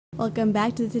Welcome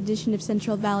back to this edition of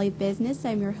Central Valley Business.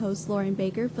 I'm your host, Lauren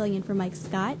Baker, filling in for Mike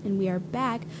Scott, and we are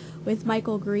back with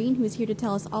Michael Greene, who is here to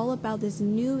tell us all about this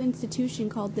new institution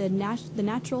called the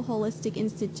Natural Holistic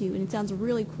Institute, and it sounds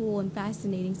really cool and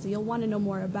fascinating, so you'll want to know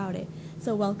more about it.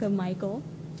 So welcome, Michael.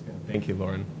 Yeah, thank you,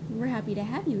 Lauren. We're happy to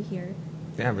have you here.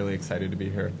 Yeah, I'm really excited to be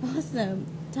here. Awesome.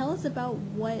 Tell us about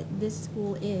what this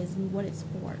school is and what it's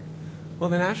for. Well,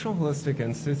 the Natural Holistic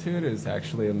Institute is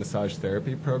actually a massage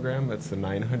therapy program. It's a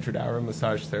 900-hour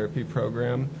massage therapy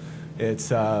program. It's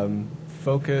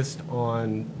focused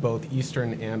on both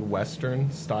Eastern and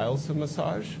Western styles of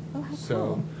massage. Oh, how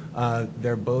so cool.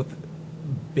 They're both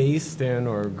based in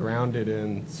or grounded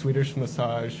in Swedish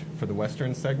massage for the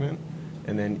Western segment,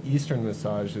 and then Eastern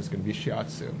massage is going to be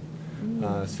shiatsu.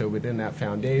 So within that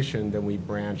foundation, then we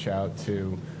branch out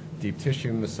to deep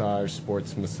tissue massage,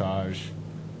 sports massage,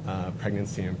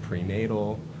 pregnancy and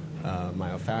prenatal,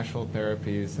 myofascial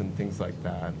therapies, and things like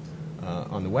that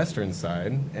on the Western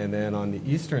side. And then on the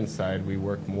Eastern side, we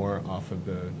work more off of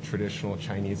the traditional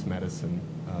Chinese medicine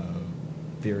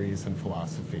theories and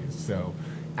philosophies. So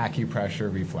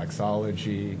acupressure,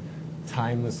 reflexology,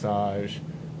 Thai massage.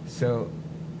 So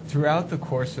throughout the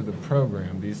course of the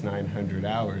program, these 900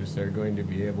 hours, they're going to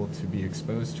be able to be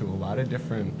exposed to a lot of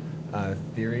different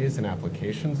theories and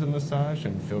applications of massage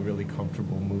and feel really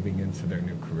comfortable moving into their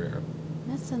new career.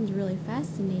 That sounds really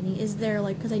fascinating. Is there,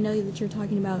 because I know that you're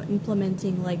talking about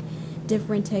implementing,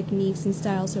 different techniques and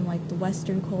styles from, the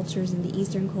Western cultures and the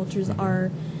Eastern cultures.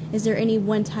 Mm-hmm. Is there any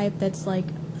one type that's,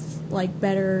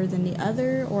 better than the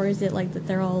other? Or is it, that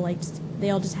they're all, they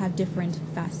all just have different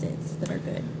facets that are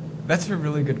good? That's a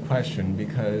really good question,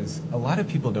 because a lot of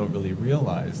people don't really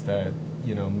realize that,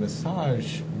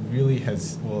 massage really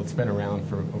it's been around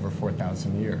for over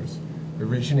 4,000 years.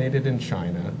 Originated in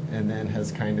China and then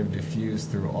has kind of diffused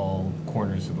through all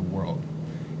corners of the world.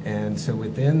 And so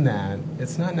within that,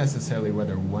 it's not necessarily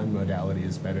whether one modality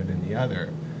is better than the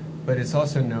other, but it's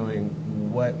also knowing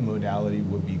what modality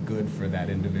would be good for that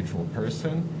individual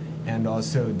person and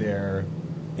also their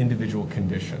individual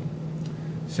condition.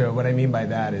 So what I mean by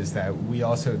that is that we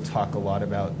also talk a lot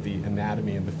about the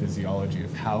anatomy and the physiology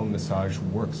of how massage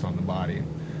works on the body.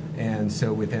 And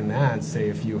so within that, say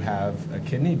if you have a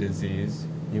kidney disease,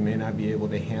 you may not be able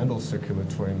to handle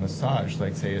circulatory massage,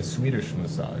 like say a Swedish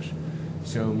massage.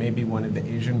 So maybe one of the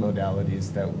Asian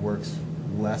modalities that works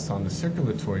less on the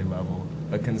circulatory level,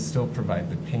 but can still provide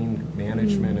the pain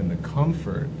management and the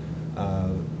comfort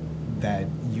that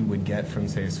you would get from,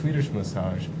 say, a Swedish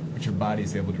massage, but your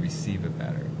body's able to receive it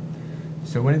better.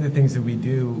 So one of the things that we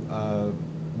do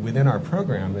within our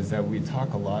program is that we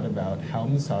talk a lot about how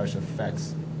massage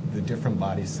affects the different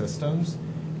body systems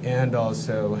and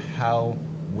also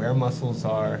where muscles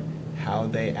are, how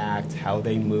they act, how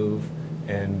they move,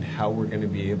 and how we're going to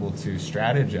be able to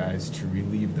strategize to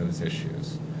relieve those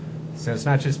issues. So it's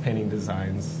not just painting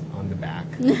designs on the back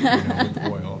with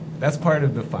oil. That's part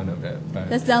of the fun of it. But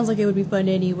that sounds like it would be fun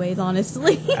anyways,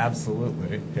 honestly.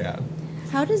 Absolutely, yeah.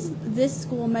 How does this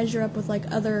school measure up with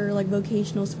other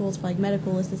vocational schools for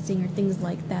medical assisting or things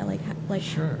like that?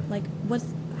 Sure.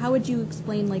 How would you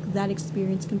explain that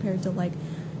experience compared to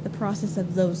the process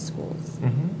of those schools?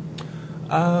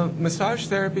 Mm-hmm. Massage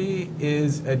therapy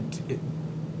is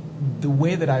the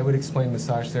way that I would explain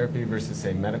massage therapy versus,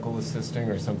 say, medical assisting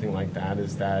or something like that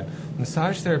is that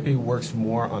massage therapy works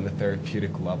more on the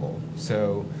therapeutic level.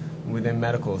 So within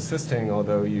medical assisting,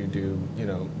 although you do,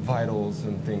 vitals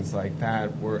and things like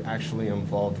that, we're actually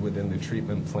involved within the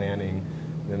treatment planning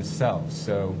themselves.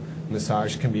 So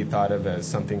massage can be thought of as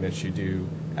something that you do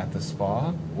at the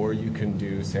spa, or you can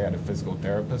do, say, at a physical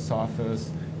therapist's office,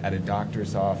 at a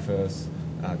doctor's office,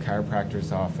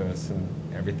 chiropractor's office, and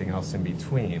everything else in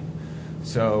between.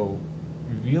 So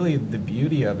really the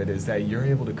beauty of it is that you're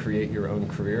able to create your own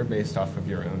career based off of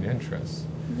your own interests.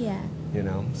 Yeah.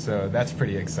 So that's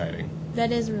pretty exciting.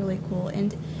 That is really cool.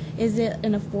 And is it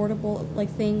an affordable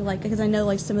thing? Because I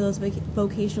know some of those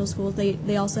vocational schools,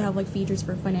 they also have features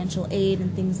for financial aid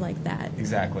and things like that.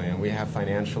 Exactly, and we have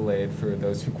financial aid for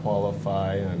those who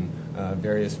qualify and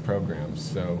various programs.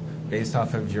 So based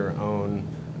off of your own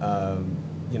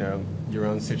your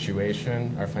own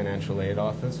situation, our financial aid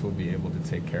office will be able to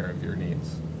take care of your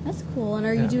needs. That's cool. And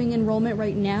are you doing enrollment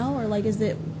right now, or is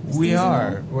it seasonal? We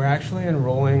are. We're actually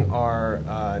enrolling our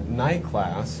night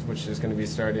class, which is going to be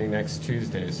starting next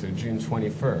Tuesday, so June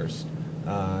 21st.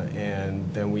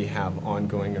 And then we have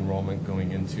ongoing enrollment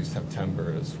going into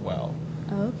September as well.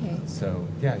 Oh, okay. So,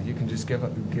 yeah, you can just give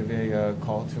a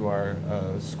call to our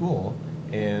school,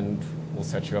 and we'll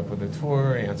set you up with a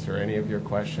tour, answer any of your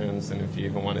questions, and if you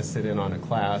even want to sit in on a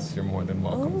class, you're more than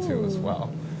welcome to as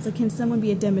well. So can someone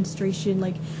be a demonstration,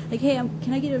 like hey,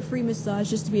 can I get a free massage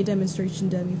just to be a demonstration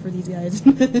dummy for these guys?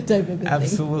 Type of thing.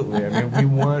 Absolutely. I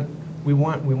mean, we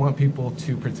want people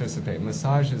to participate.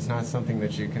 Massage is not something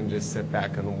that you can just sit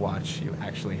back and watch. You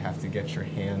actually have to get your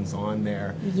hands on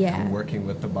there and working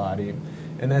with the body.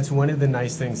 And that's one of the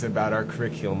nice things about our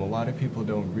curriculum. A lot of people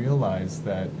don't realize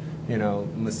that,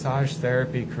 massage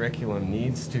therapy curriculum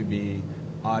needs to be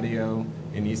audio,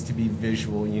 it needs to be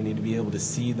visual, you need to be able to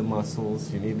see the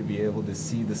muscles, you need to be able to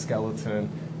see the skeleton,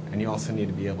 and you also need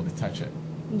to be able to touch it.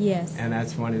 Yes. And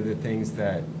that's one of the things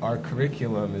that our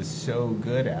curriculum is so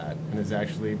good at and has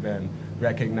actually been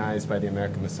recognized by the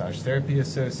American Massage Therapy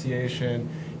Association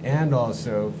and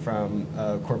also from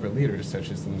corporate leaders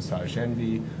such as the Massage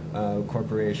Envy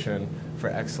Corporation for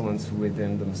excellence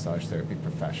within the massage therapy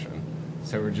profession.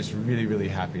 So we're just really, really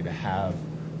happy to have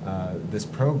this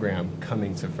program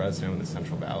coming to Fresno in the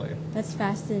Central Valley. That's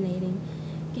fascinating.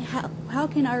 How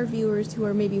can our viewers who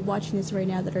are maybe watching this right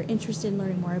now that are interested in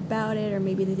learning more about it, or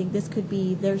maybe they think this could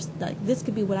be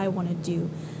what I want to do,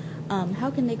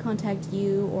 how can they contact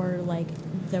you, or like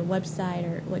their website,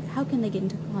 or like how can they get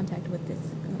into contact with this?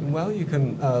 Well, you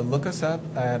can look us up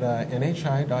at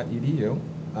nhi.edu.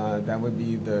 That would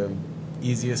be the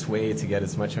easiest way to get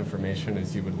as much information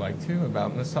as you would like to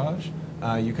about massage.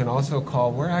 You can also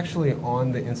call. We're actually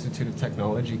on the Institute of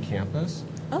Technology campus.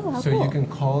 Oh, how so cool. You can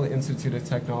call the Institute of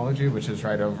Technology, which is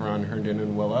right over on Herndon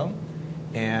and Willow,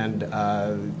 and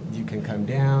you can come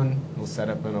down. We'll set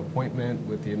up an appointment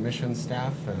with the admissions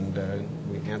staff, and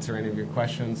we answer any of your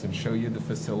questions and show you the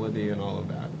facility and all of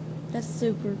that. That's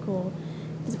super cool.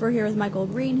 We're here with Michael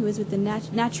Greene, who is with the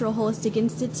Natural Holistic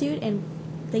Institute, and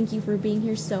thank you for being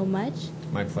here so much.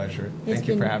 My pleasure. Thank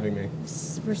you for having me.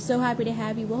 We're so happy to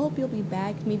have you. We'll hope you'll be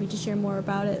back, maybe to share more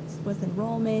about it with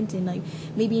enrollment and like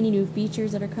maybe any new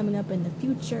features that are coming up in the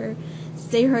future.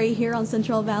 Stay right here on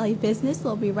Central Valley Business.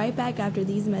 We'll be right back after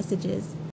these messages.